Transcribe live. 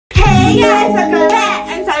Hey guys, welcome back.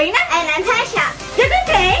 I'm Savena. And I'm Thanisha.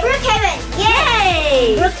 Today, Brookhaven.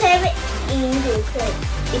 yay! Brookhaven in Brookhaven.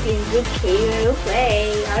 It's in Brookhaven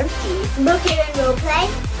Roleplay. RP. Brookhaven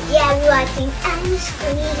Roleplay. Yeah, we're watching ice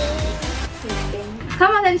cream.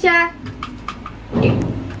 Come on, Thanisha. Okay.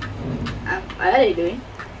 What are you doing?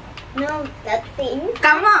 No, that thing.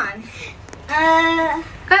 Come on.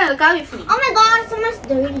 Come with me. Oh my god, someone's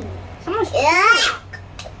dirty. Someone's. Yeah.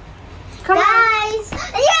 Come Guys.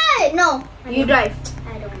 Yeah. No. on. You drive.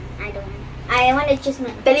 I don't. I want to choose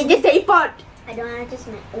my. Then you just teleport. I don't want to choose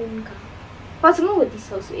my own car. What's wrong with this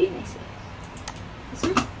house? Very nice. This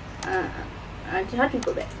one? How do you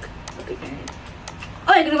go back? Okay, can I?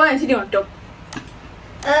 Oh, I'm gonna sitting on top.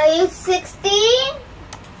 You 16?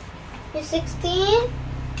 You 16?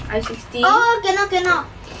 I'm 16. Oh, cannot.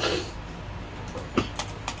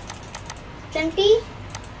 20?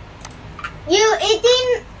 You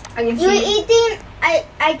 18? I can You see. 18?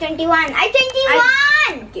 I 21. I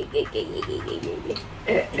 21! Okay.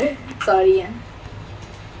 Sorry.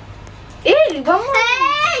 Hey, one more.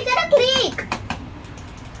 Hey, gotta click.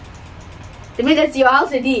 That means that's your house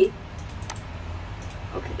already.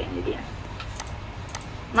 Okay, can you do it?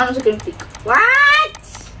 Mom also can click. What?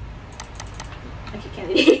 Okay, can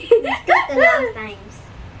you do it? Click a lot of times.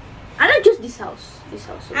 I don't choose this house. This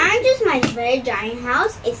house. I'm just my very giant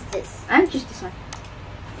house. Is this? I'm choose this one.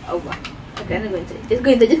 Oh, wow. Okay, I'm not going inside. Just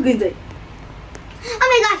go inside. Oh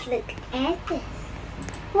my gosh, look at this.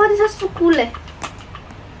 Wow, this house is so cool. Wow,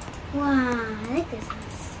 I like this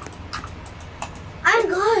house. Oh my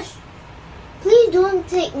gosh. Please don't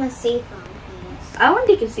take my safe out, please. I won't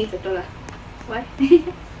take a seat at all. Why?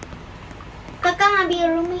 Kaka might be a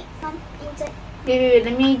roommate. Come inside. Wait,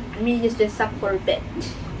 let me just dress up for a bed.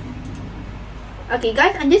 Okay,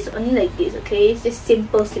 guys, I'm just only like this, okay? It's just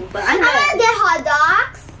simple. I want to get hot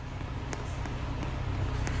dogs.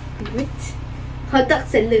 What? Hot dog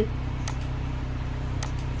seller.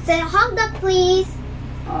 Say hot dog, please.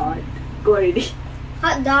 Oh, go already.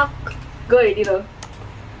 Hot dog. Go already, though.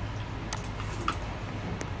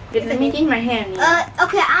 Wait, let me change my hair.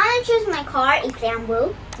 Okay, I want to choose my car. It's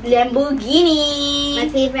Lambo. Lamborghini. My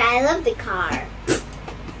favorite. I love the car.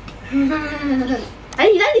 I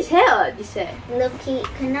like this hair or this hair?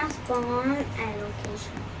 Cannot spawn at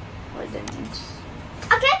location. What that means?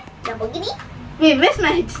 Okay, Lamborghini. Wait, where's my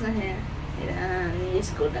hair? Let me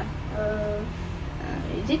just go down.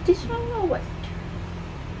 Is it this one or what?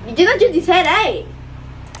 You did not choose this hair, right?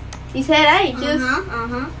 This hair, right? Choose.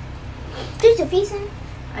 Choose the face one.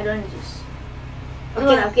 I don't choose.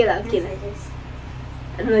 Okay lah. I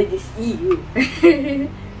don't like this. Ew.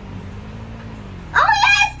 Oh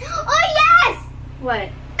yes! What?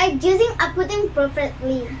 I'm putting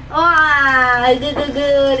perfectly. Wow,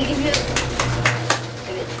 good. Give you.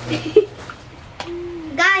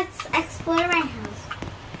 Guys, explore my house.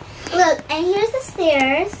 Look, and here's the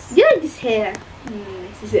stairs. You like this hair?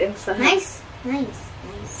 This is Elsa. Nice.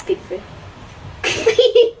 Big hair.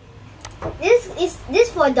 This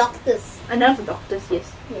for doctors. Another for doctors,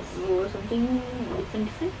 yes. Or something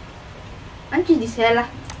different. I choose this hair lah.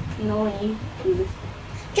 No need to this.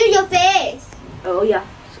 Choose your face. Oh yeah.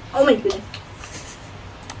 Oh my goodness.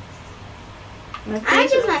 I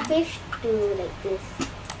choose my face to like this.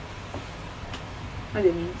 What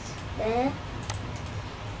it means? There.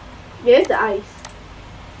 Where's the eyes?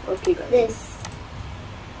 Okay, got it. This.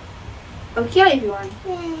 Okay, if you want.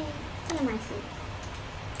 Yay. Where am I safe?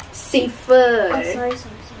 Safer. Oh, sorry.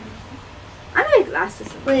 I like glasses.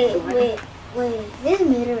 Wait. This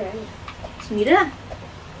mirror, right? It's mirror.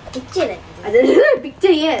 Picture like this. I don't know.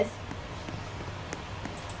 Picture, yes.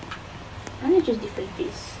 I want to choose different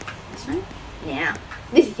face. This one? Yeah.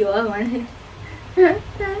 This is your one.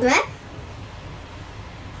 What?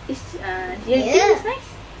 It's, do you think it's nice?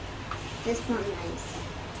 That's not nice.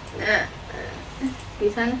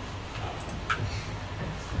 This one.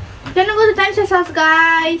 We're gonna go to Tanisha's house,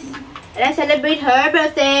 guys. And I celebrate her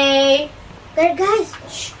birthday. There, guys.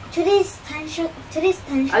 Shh. Today's Thanisha.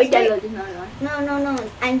 Are you telling us? No.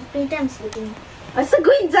 I'm pretend I'm sleeping. So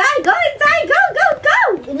go inside. Go.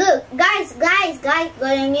 Look, guys. Got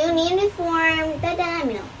a new uniform. Ta-da,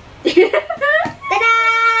 you know. Ta-da!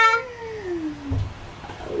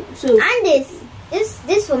 So And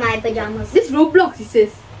this for my pajamas. this Roblox, it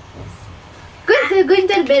says. Go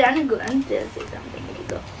inside bed. I'm gonna say something. Okay,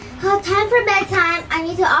 go. Oh, time for bedtime. I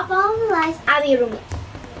need to off all the lights. I'll be your roommate.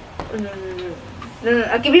 No.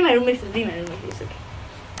 Okay, be my roommate. It's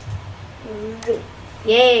okay.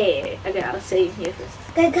 Yay. Okay, I'll say it here first.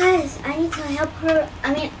 Okay, guys, I need to help her.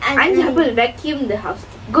 I need to help her vacuum the house.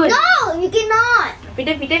 Good. No, you cannot.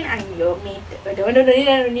 Pretend I'm your mate. Don't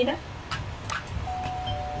need that.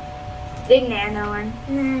 Take Nana one.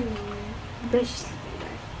 No. But she's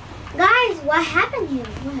sleeping. Guys, what happened here?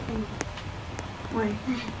 What happened? Why?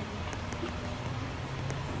 What happened?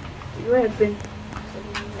 What happened?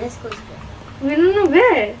 Let's go together. We don't know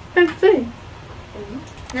where. Nothing.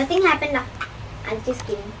 Nothing happened. I'm just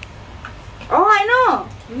kidding. Oh, I know.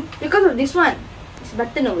 Because of this one. This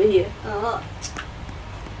button over here. Oh.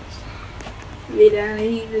 Wait, let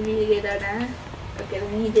me get that. Okay,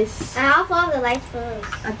 let me just. I'll off all the lights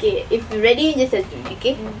first. Okay, if you're ready, you just tell me,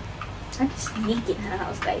 okay? I'm just sneak in her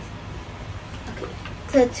house, guys. Okay.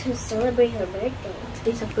 So to celebrate her birthday.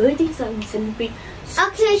 It's a birthday, so I'm celebrate.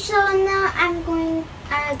 Okay, so now I'm going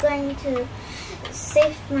to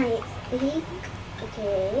save my leak.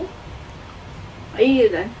 Okay. Are you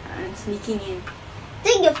done? I'm sneaking in.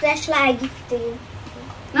 Take your flashlight. I give it to you.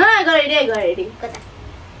 No, I got it ready. Got that.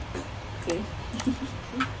 Okay.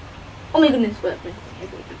 Oh my goodness, what happened?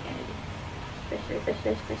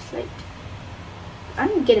 Flashlight. I'm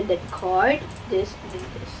gonna get a dead card. This and then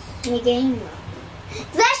this. You're getting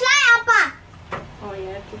flashlight, Appa. Oh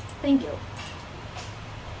yeah, okay. Thank you.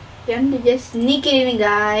 Okay, I'm gonna just sneak it in,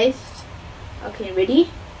 guys. Okay, ready?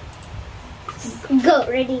 Go,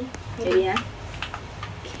 ready. Ready, yeah?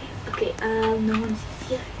 Okay, no one's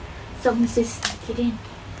here. Someone says sneak it in.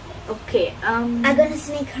 Okay, I'm gonna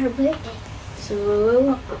sneak her birthday. So,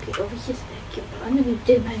 okay, over here's vacuum. I'm gonna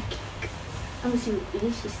do my cake. I'm gonna see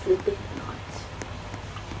if she's sleeping or not.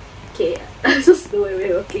 Okay, I'm so slow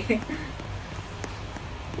away, okay.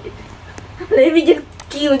 Let me just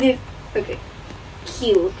kill this. Okay.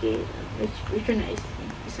 Kill, okay. Which one is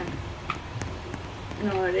this one?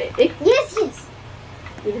 No, right? Yes.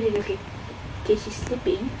 Okay. Okay, she's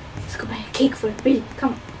sleeping. Let's go buy a cake for her. Ready?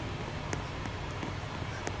 Come on.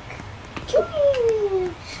 Come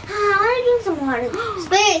here. I want to drink some water.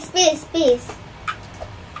 Space.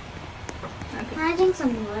 Okay. I want to drink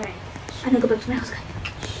some water. I'm gonna go back to my house, guys.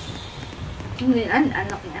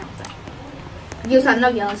 Unlock my house. You also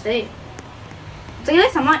unlock your house, right? So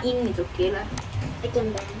let someone in, it's okay lah. I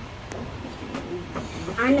can ban.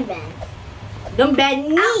 I'm a ban. Don't ban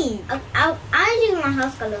me! I'll choose my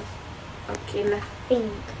house color. Okay lah. Pink.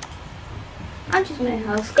 I'll choose my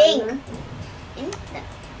house Pink. color. Pink.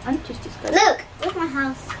 I'll choose this color. Look my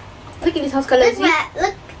house. Look at this house color. See?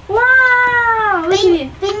 Look. Wow! Look at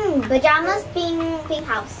it. Pink pajamas, pink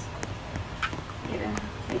house.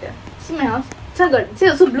 Wait. See my house? So good. See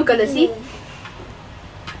also blue color, see?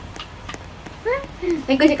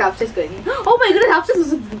 Then go check upstairs. Oh my goodness, upstairs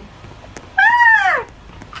is also blue. Ah!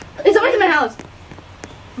 Hey, someone's in my house.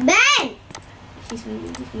 Ben! He's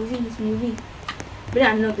moving. But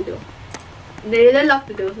I unlock the door. They locked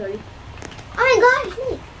the door, sorry. Oh my god,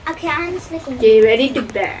 okay, I'm sleeping. Okay, ready to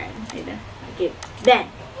ban. Okay, ban.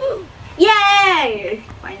 Yay!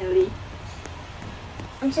 Finally.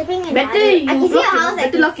 I'm sleeping in Better I can see a house.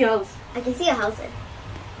 Better lock your house. I can see a house.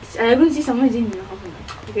 I'm going to see someone is in your house.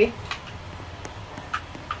 Okay?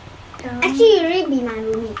 Actually, you already be my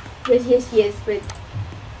roommate. Yes, but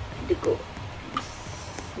to go.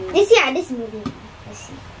 This is moving. Let's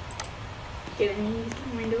see. Okay, let me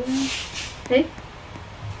lock my door now. Ready?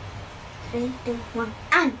 3, 2, 1.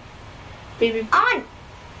 On! Baby. On!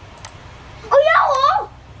 Oh yeah!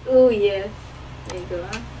 Oh yes. There you go.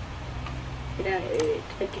 Huh? Wait.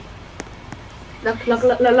 Okay.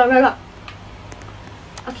 Lock.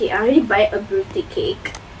 Okay, I already buy a birthday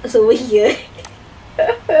cake. It's over here.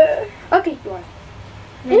 Okay, go on.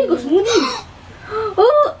 There you go, smoothie.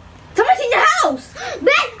 Oh, someone's in your house.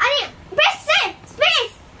 Ben, I need press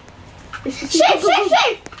space. Shift.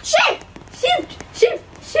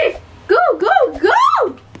 Go.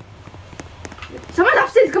 Someone's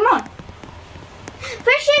upstairs. Come on.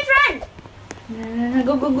 Press shift, run. No.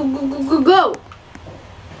 Go.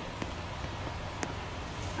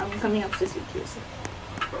 I'm coming upstairs with you. So.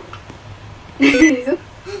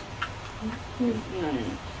 No.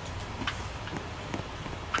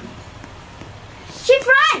 Shift,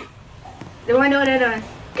 run. The one. I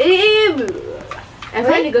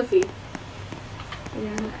find a good for you.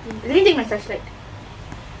 Let me take my flashlight.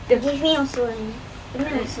 Give me also.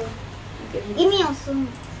 Give me also.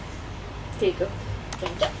 Okay, go.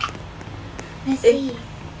 Let's see.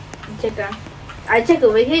 Check down. I check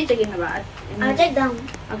over here, check in the bath. I'll check down.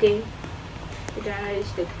 Okay. The timer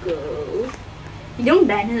is to go. You don't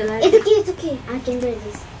ban her, right? It's okay. I can do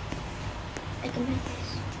this.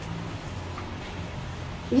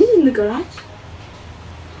 Is it in the garage?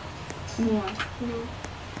 No.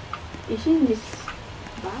 Is she in this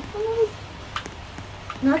bathroom?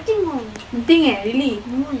 Nothing wrong. Nothing, really?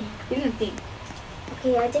 No. Really nothing.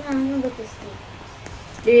 Okay, I think I'm gonna go to sleep.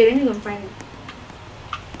 Wait, let me go find it.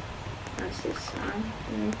 What's this one?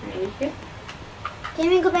 Right here. Can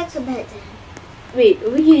we go back to bed then? Wait,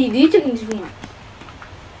 over here. Did you check in this room?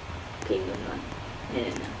 Okay, no.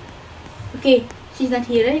 Okay, she's not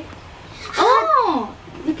here, right? Oh!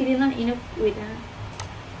 Look, it's not enough. Wait,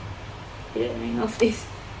 enough this.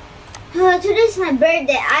 Today's my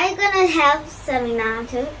birthday. I'm gonna have Savena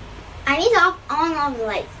too. I need to on all the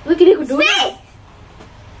lights. Look at it, do Space!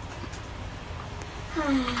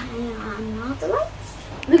 On all the lights.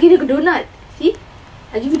 Look at the donut. See?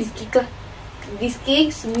 I give you this cake lah. This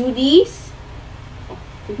cake, smoothies.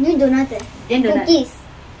 New donut. Then donut. Cookies.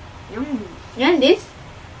 Yum. You want this?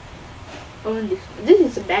 I want this. This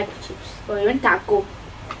is a bag of chips. Oh, you want taco?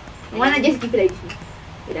 Why not just keep it like this?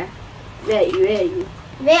 Wait, where are you?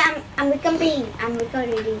 Wait, I'm recording. I'm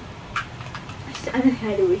recording. I'm gonna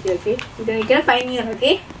hide over here, okay? You cannot find me,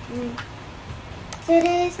 okay?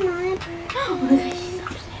 Today's my birthday. Oh my gosh, she's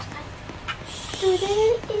upstairs.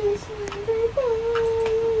 Today is my birthday.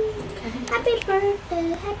 Happy birthday,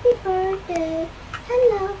 happy birthday.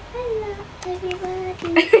 Hello,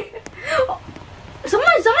 everybody.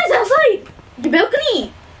 Someone's outside the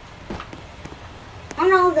balcony. On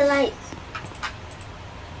all the lights.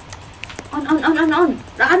 On.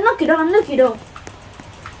 Unlock it door.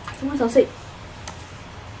 Someone's outside.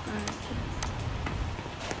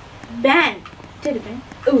 Ban. Tell the ban.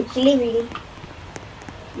 Oh, She leave really.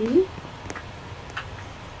 Really?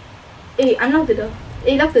 Hey, unlock the door.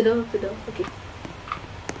 Hey, lock the door. Okay.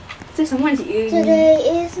 So someone's in.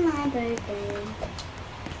 Today is my birthday.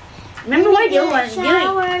 Remember why they want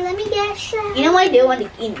Let me get a shower. You know why they want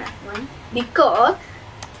it in? Why? Because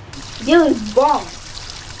they will bomb.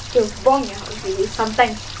 They will bomb your house. Okay,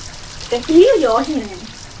 sometimes. Can you hear your washing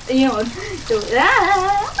hands? You know. So,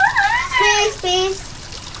 Space.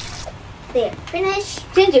 There. Finish.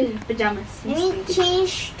 change your pajamas. Let me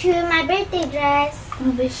change to my birthday dress.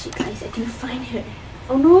 Oh, where is she, guys? I can find her.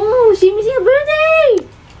 Oh no, she's missing her birthday.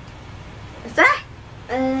 What's that?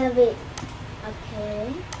 Wait.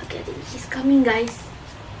 Okay. Okay, I think she's coming, guys.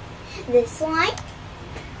 This one.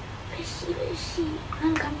 Where is she?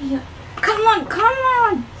 I'm coming here. Come on.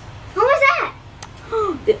 What was that?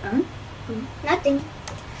 Nothing.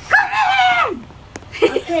 Come on!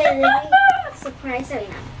 Okay, let me surprise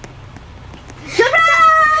Savena.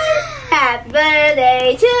 Surprise! Happy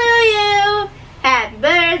birthday to you. Happy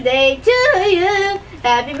birthday to you.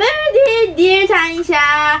 Happy birthday, dear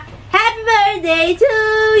Thanisha. Happy birthday to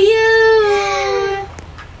you.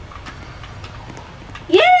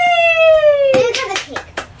 Yay! Look at the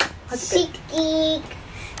cake. Cheek.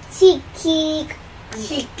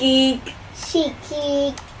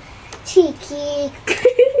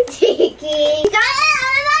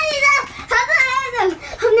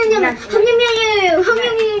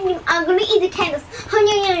 I'm gonna eat the candles.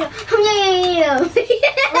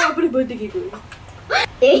 Oh, put a birthday cake. Oh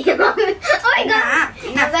my god.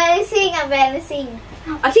 I'm balancing.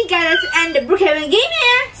 Okay, guys, let's end the Brookhaven game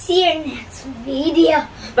here. See you next video.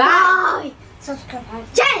 Bye. Subscribe our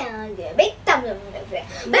channel. Give a big thumbs up.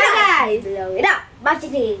 Bye, guys. Blow it up.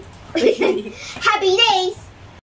 Happy days.